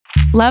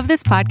Love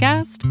this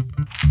podcast?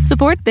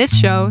 Support this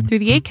show through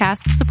the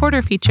Acast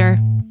supporter feature.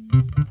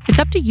 It's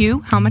up to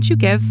you how much you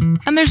give,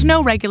 and there's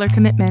no regular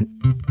commitment.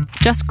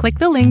 Just click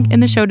the link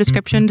in the show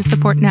description to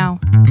support now.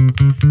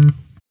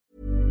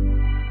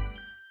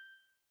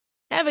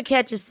 Ever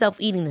catch yourself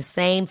eating the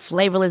same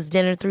flavorless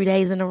dinner 3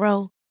 days in a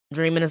row?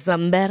 Dreaming of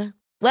something better?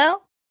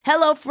 Well,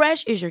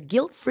 HelloFresh is your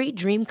guilt-free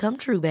dream come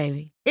true,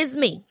 baby. It's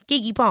me,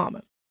 Keke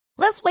Palmer.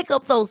 Let's wake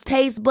up those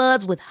taste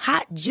buds with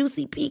hot,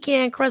 juicy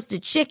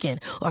pecan-crusted chicken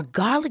or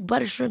garlic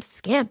butter shrimp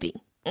scampi.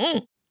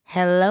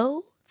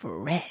 Hello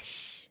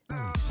Fresh.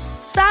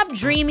 Stop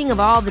dreaming of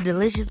all the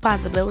delicious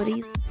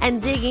possibilities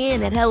and dig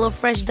in at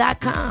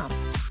HelloFresh.com.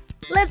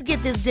 Let's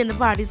get this dinner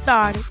party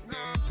started.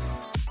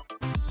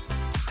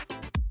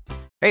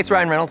 Hey, it's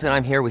Ryan Reynolds, and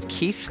I'm here with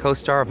Keith,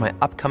 co-star of my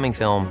upcoming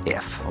film,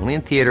 If, only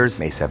in theaters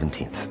May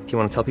 17th. Do you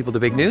want to tell people the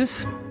big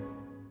news?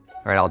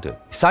 All right, I'll do it.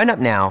 Sign up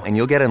now and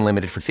you'll get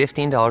unlimited for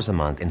 $15 a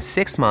month and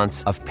 6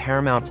 months of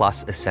Paramount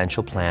Plus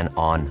Essential Plan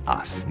on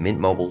us.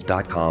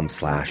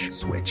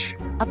 MintMobile.com/switch.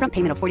 Upfront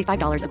payment of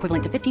 $45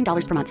 equivalent to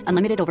 $15 per month.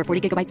 Unlimited over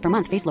 40 gigabytes per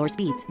month. Face lower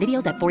speeds.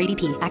 Videos at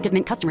 480p. Active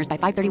Mint customers by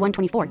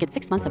 531.24 get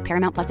 6 months of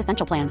Paramount Plus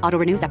Essential Plan. Auto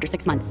renews after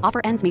 6 months. Offer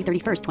ends May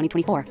 31st,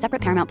 2024.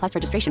 Separate Paramount Plus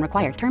registration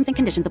required. Terms and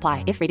conditions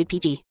apply if rated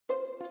PG.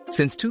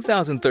 Since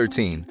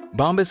 2013,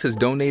 Bombas has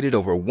donated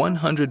over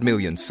 100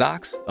 million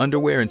socks,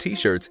 underwear, and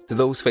T-shirts to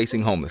those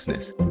facing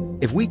homelessness.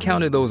 If we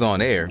counted those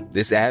on air,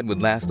 this ad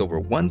would last over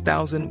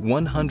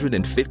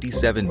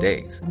 1,157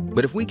 days.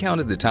 But if we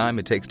counted the time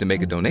it takes to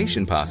make a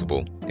donation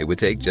possible, it would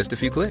take just a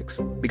few clicks.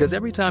 Because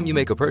every time you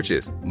make a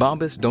purchase,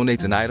 Bombas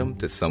donates an item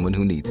to someone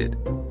who needs it.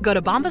 Go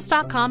to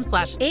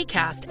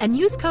bombas.com/ACAST and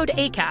use code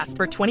ACAST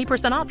for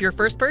 20% off your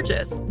first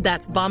purchase.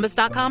 That's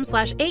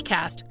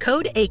bombas.com/ACAST,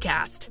 code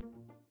ACAST.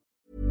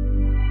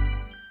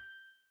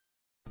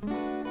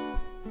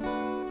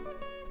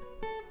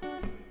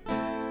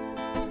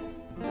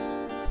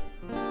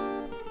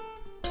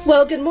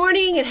 Well, good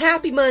morning and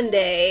happy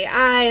Monday.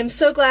 I am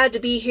so glad to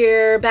be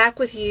here back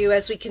with you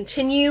as we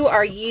continue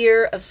our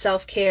year of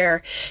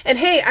self-care. And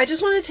hey, I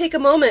just want to take a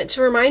moment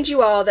to remind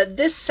you all that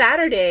this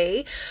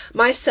Saturday,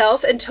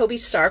 myself and Toby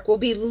Stark will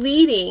be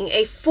leading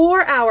a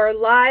 4-hour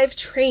live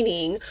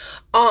training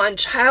on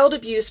child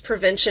abuse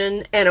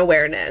prevention and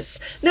awareness.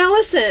 Now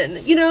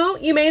listen, you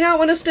may not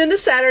want to spend a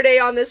Saturday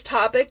on this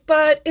topic,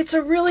 but it's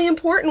a really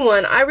important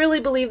one. I really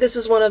believe this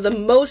is one of the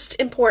most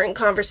important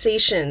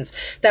conversations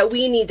that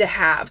we need to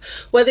have.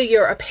 Whether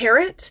you're a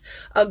parent,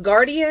 a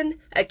guardian,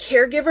 a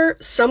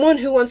caregiver, someone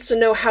who wants to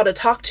know how to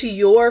talk to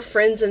your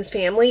friends and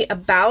family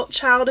about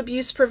child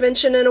abuse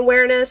prevention and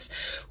awareness,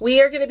 we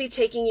are going to be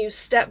taking you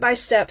step by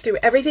step through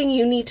everything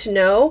you need to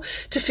know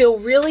to feel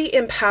really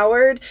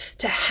empowered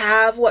to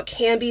have what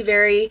can be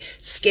very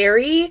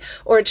scary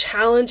or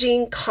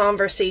challenging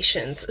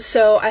conversations.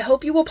 So I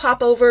hope you will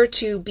pop over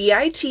to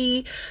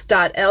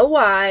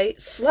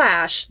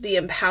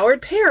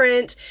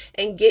bit.ly/theempoweredparent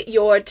and get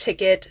your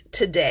ticket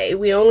today.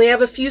 We only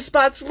have a few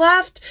spots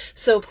left,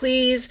 so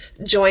please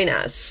join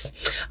us.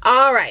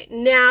 All right,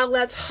 now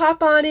let's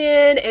hop on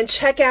in and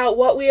check out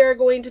what we are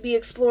going to be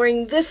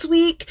exploring this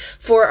week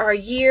for our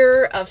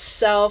year of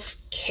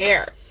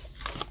self-care.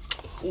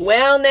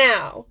 Well,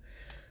 now,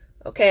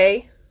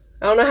 okay,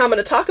 I don't know how I'm going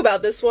to talk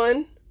about this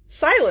one.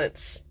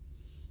 Silence.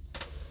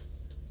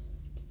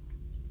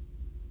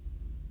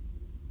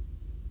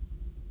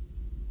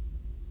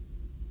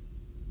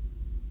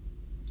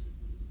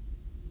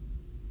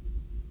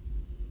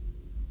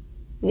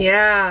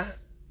 Yeah.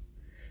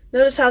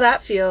 Notice how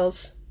that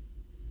feels.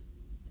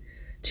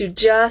 To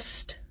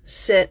just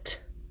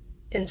sit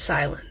in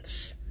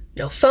silence.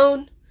 No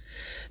phone,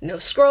 no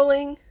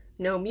scrolling,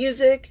 no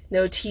music,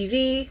 no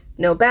TV,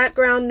 no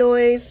background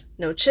noise,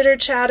 no chitter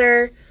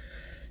chatter.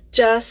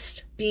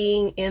 Just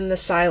being in the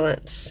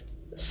silence.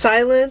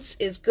 Silence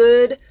is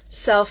good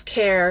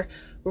self-care.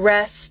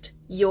 Rest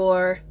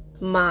your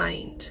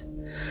mind.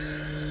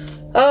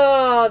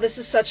 Oh, this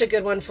is such a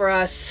good one for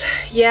us.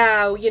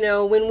 Yeah,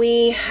 when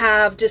we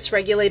have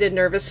dysregulated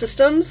nervous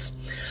systems,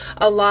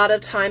 a lot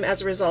of time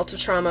as a result of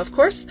trauma, of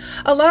course,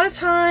 a lot of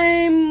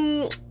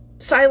time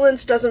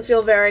silence doesn't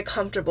feel very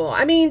comfortable.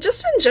 I mean,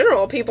 just in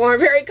general, people aren't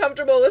very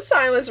comfortable with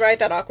silence, right?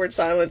 That awkward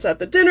silence at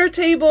the dinner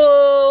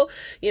table,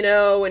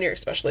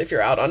 especially if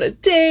you're out on a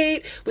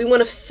date. We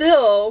want to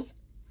fill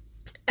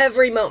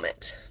every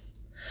moment.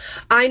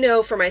 I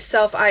know for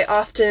myself, I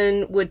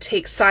often would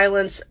take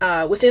silence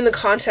within the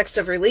context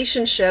of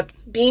relationship,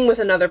 being with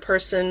another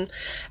person,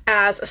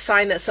 as a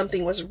sign that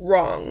something was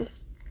wrong.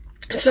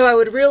 So I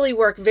would really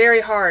work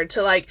very hard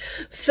to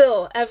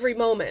fill every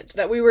moment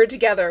that we were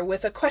together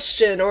with a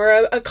question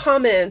or a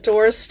comment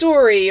or a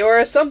story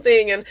or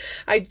something. And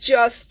I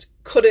just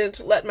couldn't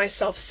let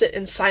myself sit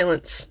in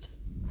silence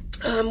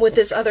with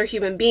this other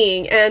human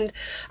being. And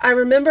I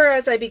remember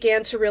as I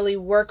began to really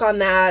work on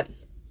that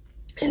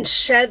and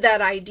shed that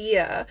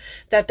idea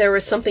that there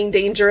was something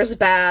dangerous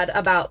bad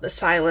about the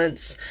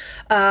silence,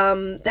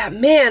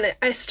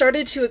 I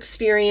started to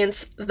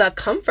experience the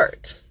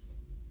comfort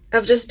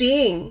of just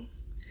being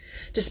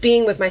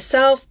with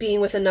myself,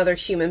 being with another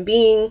human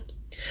being.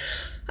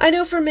 I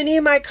know for many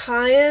of my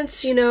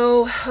clients,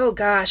 oh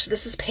gosh,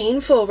 this is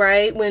painful,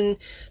 right? When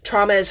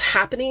trauma is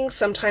happening,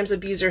 sometimes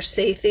abusers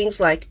say things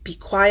like, be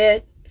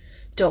quiet,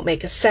 don't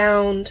make a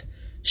sound,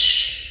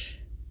 shh.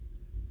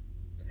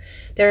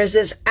 There is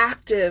this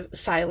active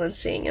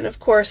silencing. And of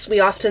course, we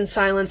often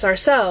silence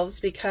ourselves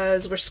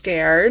because we're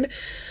scared.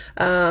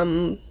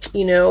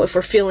 If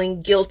we're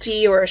feeling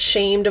guilty or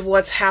ashamed of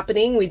what's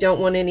happening, we don't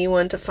want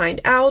anyone to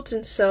find out.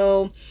 And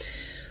so,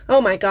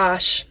 oh my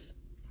gosh,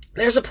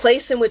 there's a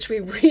place in which we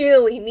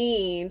really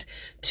need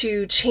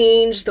to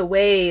change the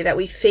way that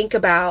we think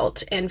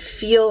about and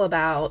feel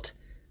about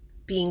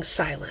being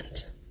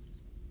silent.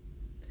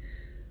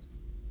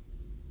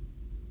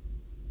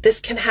 This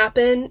can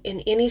happen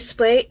in any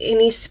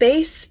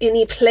space,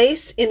 any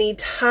place, any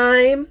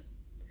time.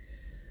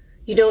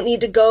 You don't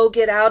need to go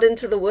get out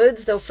into the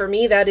woods, though for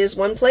me that is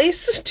one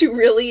place to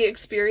really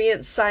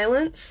experience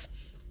silence.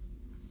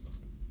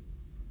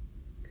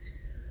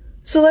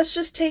 So let's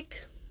just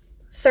take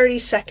 30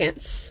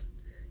 seconds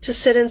to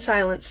sit in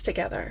silence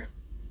together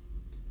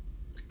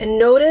and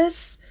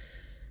notice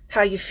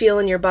how you feel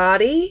in your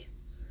body,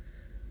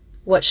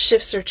 what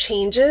shifts or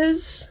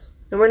changes.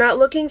 And we're not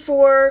looking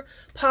for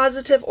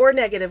positive or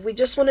negative. We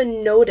just want to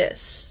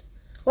notice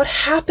what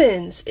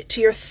happens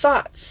to your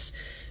thoughts,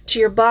 to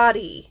your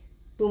body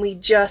when we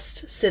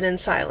just sit in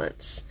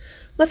silence.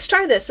 Let's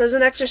try this as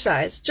an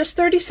exercise. Just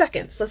 30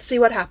 seconds. Let's see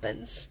what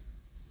happens.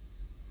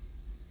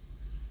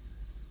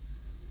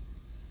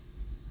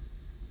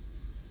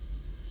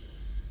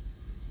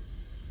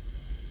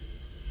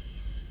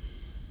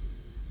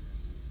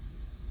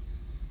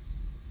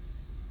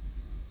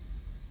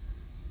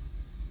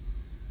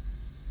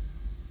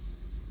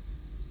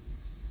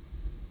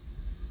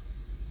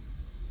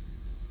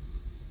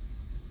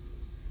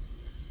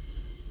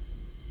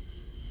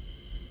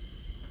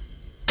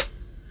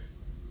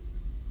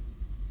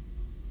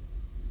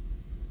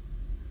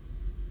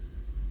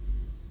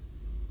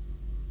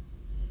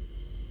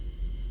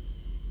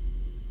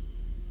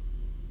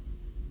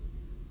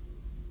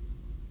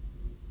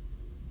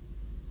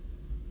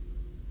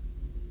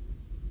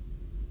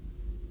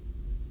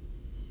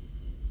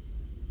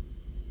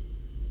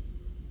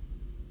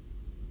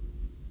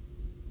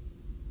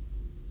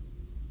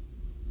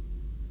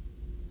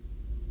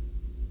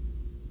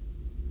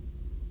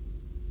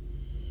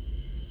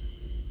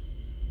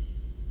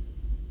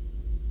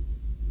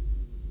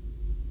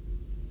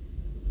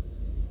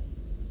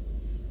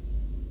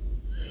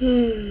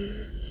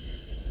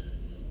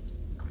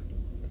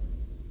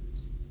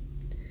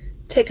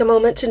 Take a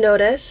moment to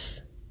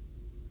notice.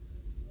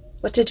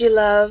 What did you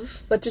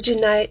love? What did you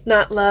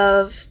not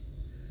love?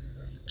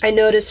 I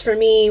noticed for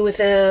me with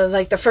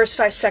the first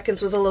 5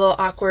 seconds was a little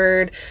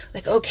awkward.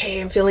 Like, okay,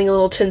 I'm feeling a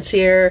little tense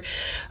here.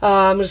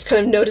 I'm just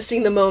kind of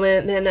noticing the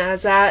moment. And then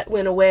as that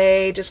went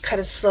away, just kind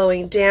of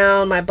slowing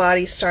down, my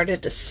body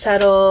started to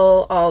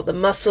settle. All the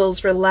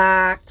muscles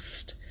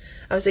relaxed.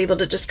 I was able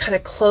to just kind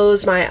of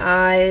close my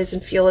eyes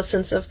and feel a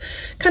sense of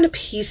kind of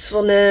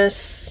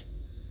peacefulness.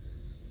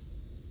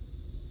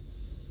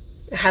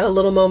 I had a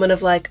little moment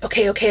of like,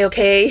 okay,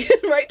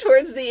 right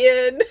towards the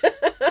end,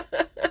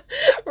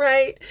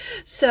 right?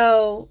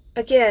 So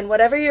again,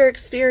 whatever your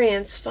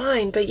experience,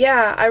 fine. But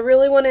yeah, I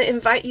really want to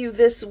invite you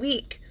this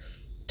week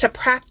to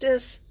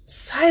practice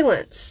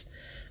silence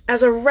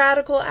as a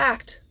radical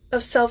act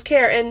of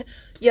self-care. And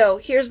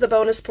here's the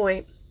bonus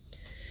point.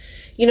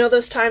 You know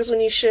those times when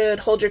you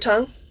should hold your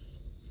tongue?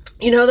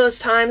 You know those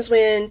times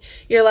when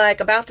you're like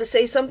about to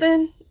say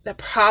something that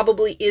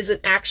probably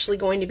isn't actually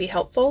going to be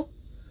helpful?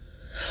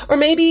 Or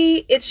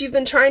maybe it's you've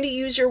been trying to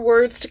use your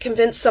words to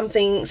convince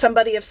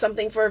somebody of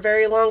something for a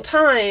very long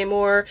time,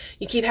 or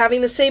you keep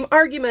having the same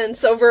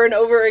arguments over and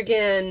over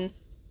again.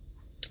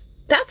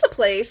 That's a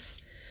place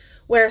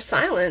where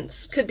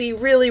silence could be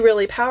really,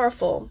 really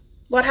powerful.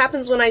 What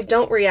happens when I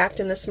don't react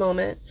in this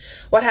moment?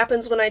 What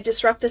happens when I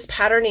disrupt this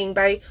patterning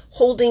by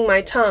holding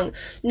my tongue?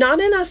 Not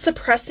in a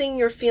suppressing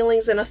your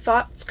feelings in a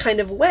thoughts kind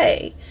of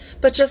way,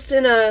 but just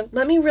in a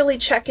let me really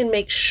check and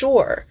make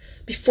sure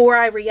before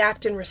I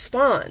react and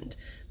respond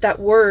that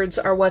words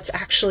are what's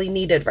actually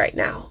needed right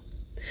now.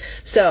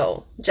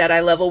 So,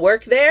 Jedi level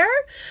work there,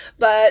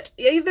 but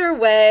either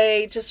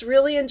way, just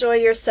really enjoy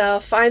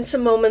yourself, find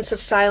some moments of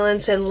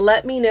silence, and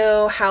let me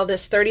know how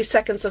this 30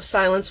 seconds of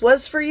silence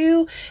was for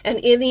you, and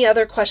any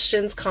other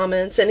questions,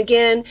 comments. And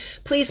again,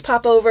 please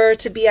pop over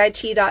to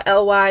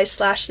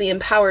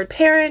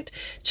bit.ly/theempoweredparent,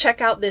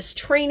 check out this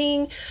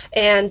training,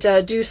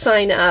 and do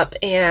sign up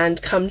and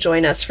come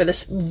join us for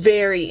this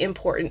very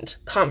important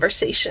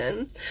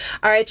conversation.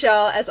 All right,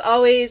 y'all, as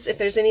always, if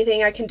there's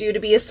anything I can do to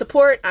be a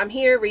support, I'm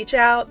here, reach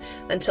out.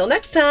 Until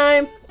next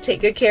time,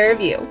 take good care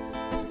of you.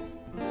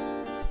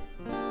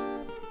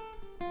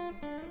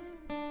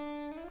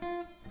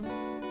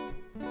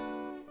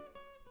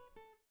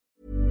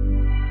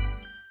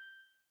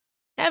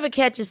 Ever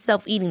catch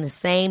yourself eating the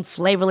same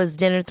flavorless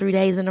dinner 3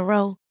 days in a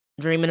row?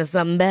 Dreaming of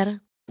something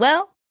better?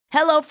 Well,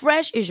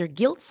 HelloFresh is your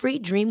guilt-free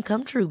dream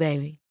come true,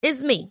 baby.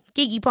 It's me,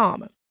 Keke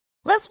Palmer.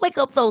 Let's wake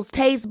up those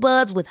taste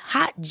buds with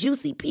hot,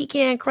 juicy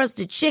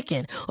pecan-crusted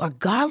chicken or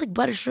garlic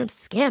butter shrimp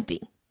scampi.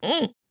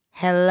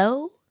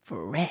 Hello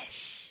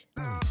Fresh.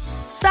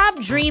 Stop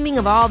dreaming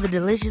of all the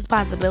delicious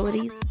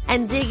possibilities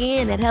and dig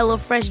in at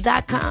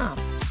HelloFresh.com.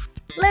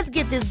 Let's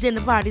get this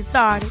dinner party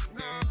started.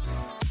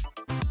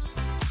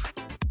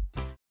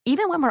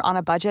 Even when we're on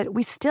a budget,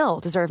 we still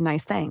deserve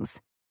nice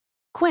things.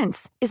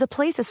 Quince is a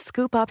place to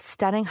scoop up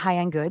stunning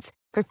high-end goods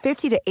for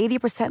 50 to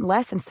 80%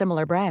 less than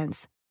similar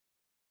brands.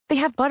 They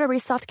have buttery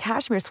soft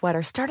cashmere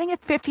sweaters starting at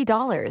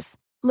 $50,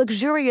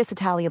 luxurious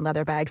Italian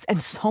leather bags,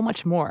 and so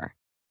much more.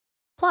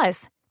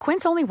 Plus,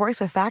 Quince only works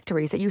with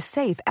factories that use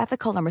safe,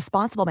 ethical, and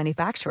responsible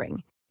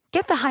manufacturing.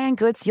 Get the high-end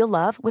goods you'll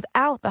love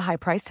without the high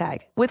price tag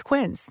with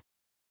Quince.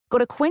 Go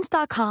to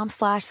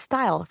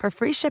quince.com/style for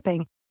free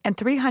shipping and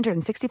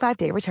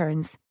 365-day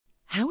returns.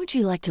 How would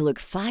you like to look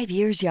 5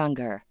 years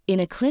younger? In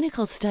a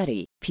clinical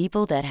study,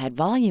 people that had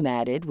volume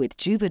added with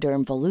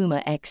Juvederm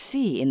Voluma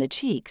XC in the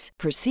cheeks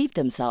perceived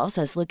themselves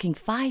as looking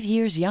 5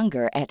 years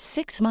younger at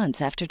 6 months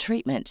after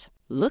treatment.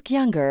 Look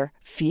younger,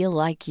 feel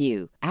like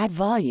you. Add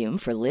volume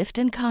for lift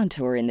and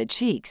contour in the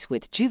cheeks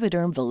with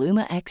Juvederm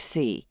Voluma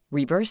XC.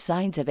 Reverse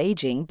signs of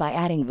aging by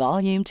adding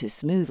volume to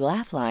smooth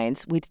laugh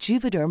lines with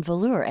Juvederm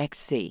Volure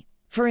XC.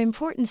 For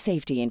important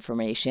safety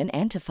information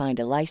and to find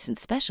a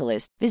licensed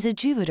specialist, visit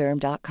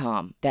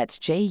Juvederm.com. That's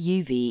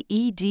JUVEDERM.com.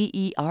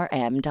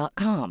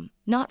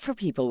 Not for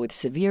people with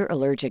severe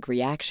allergic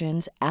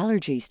reactions,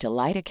 allergies to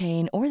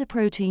lidocaine, or the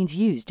proteins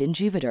used in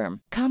Juvederm.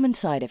 Common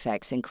side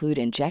effects include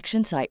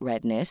injection site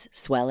redness,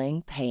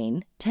 swelling,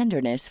 pain,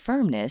 tenderness,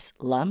 firmness,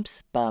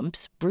 lumps,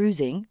 bumps,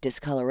 bruising,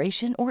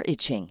 discoloration, or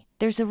itching.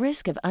 There's a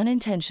risk of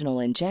unintentional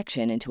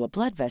injection into a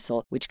blood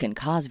vessel, which can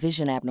cause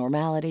vision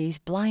abnormalities,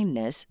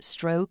 blindness,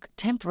 stroke,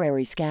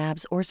 temporary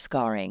scabs, or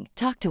scarring.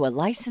 Talk to a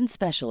licensed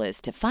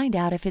specialist to find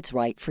out if it's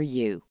right for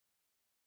you.